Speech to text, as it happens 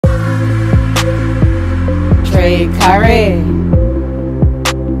Kyrie.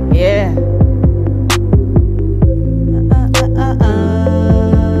 Yeah.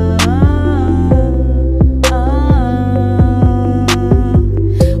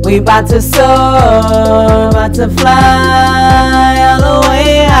 We about to soar, about to fly all the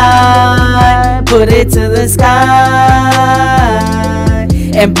way high. Put it to the sky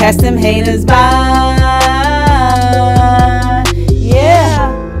and pass them haters by. Yeah.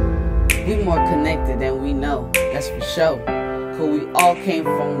 We more connected than we know, that's for sure. Cause we all came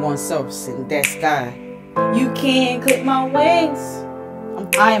from one source, and that's God. You can't clip my wings.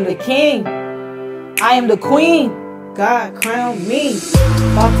 I am the king. I am the queen. God crowned me.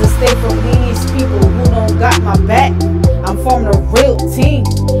 About to stay from these people who don't got my back. I'm forming a real team.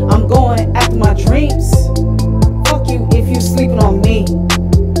 I'm going after my dreams. Fuck you if you sleeping on me.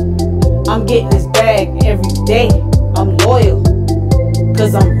 I'm getting this bag every day. I'm loyal,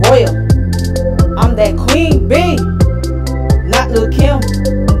 cause I'm royal. I'm that queen bee. Not Lil Kim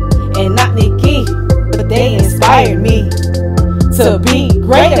and not Nicki, but they inspired me to be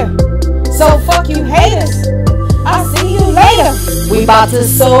greater. So fuck you haters, I'll see you later. We about to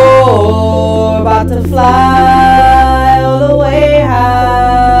soar, about to fly all the way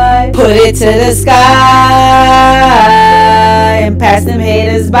high. Put it to the sky and pass them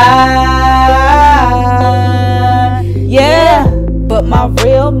haters by. Yeah, but my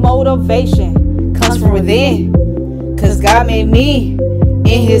real motivation comes from within. Cause God made me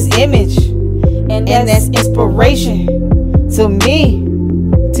in his image, and that's inspiration to me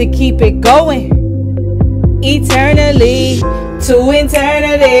to keep it going eternally to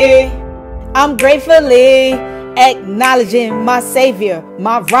eternity. I'm gratefully acknowledging my savior,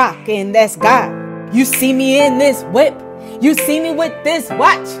 my rock, and that's God. You see me in this whip, you see me with this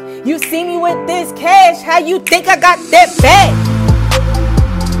watch, you see me with this cash. How you think I got that bag?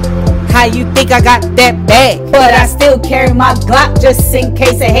 How you think I got that bag? But I still carry my Glock just in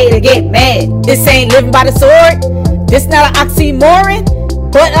case a hater get mad. This ain't living by the sword, this not an oxymoron,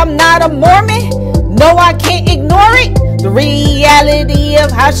 but I'm not a Mormon. No, I can't ignore it. The reality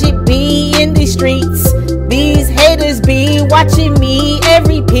of how she be in these streets. These haters be watching me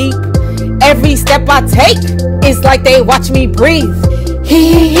every peep. Every step I take, it's like they watch me breathe.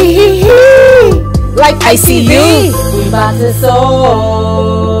 Like ICU. We about to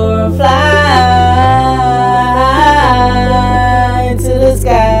soar.